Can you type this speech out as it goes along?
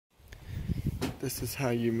This is how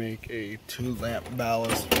you make a 2-lamp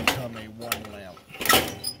ballast become a 1-lamp.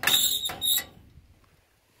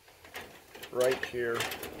 Right here.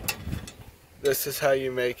 This is how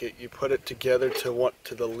you make it. You put it together to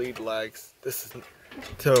the lead lags. This is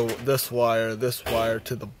to this wire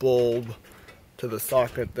to the bulb, to the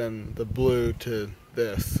socket, then the blue to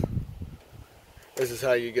this. This is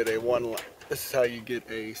how you get this is how you get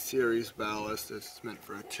a series ballast. It's meant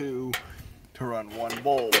for a 2 to run 1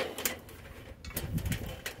 bulb.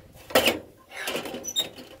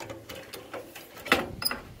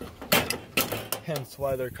 Hence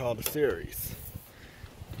why they're called a series.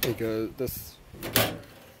 Because this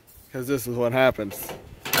is what happens.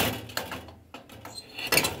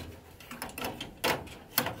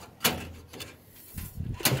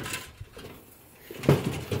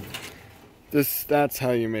 That's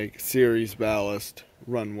how you make series ballast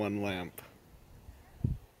run 1 lamp.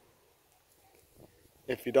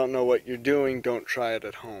 If you don't know what you're doing, don't try it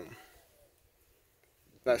at home.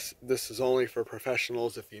 This is only for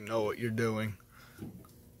professionals if you know what you're doing.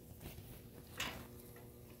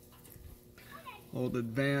 Old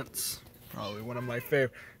Advance, probably one of my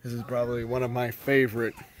favorite. This is probably one of my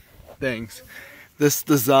favorite things. This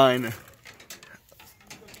design,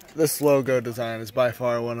 this logo design is by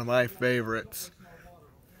far one of my favorites.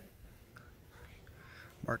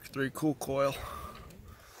 Mark III cool coil.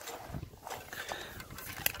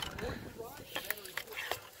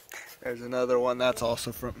 There's another one that's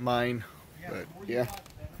also from mine, but yeah.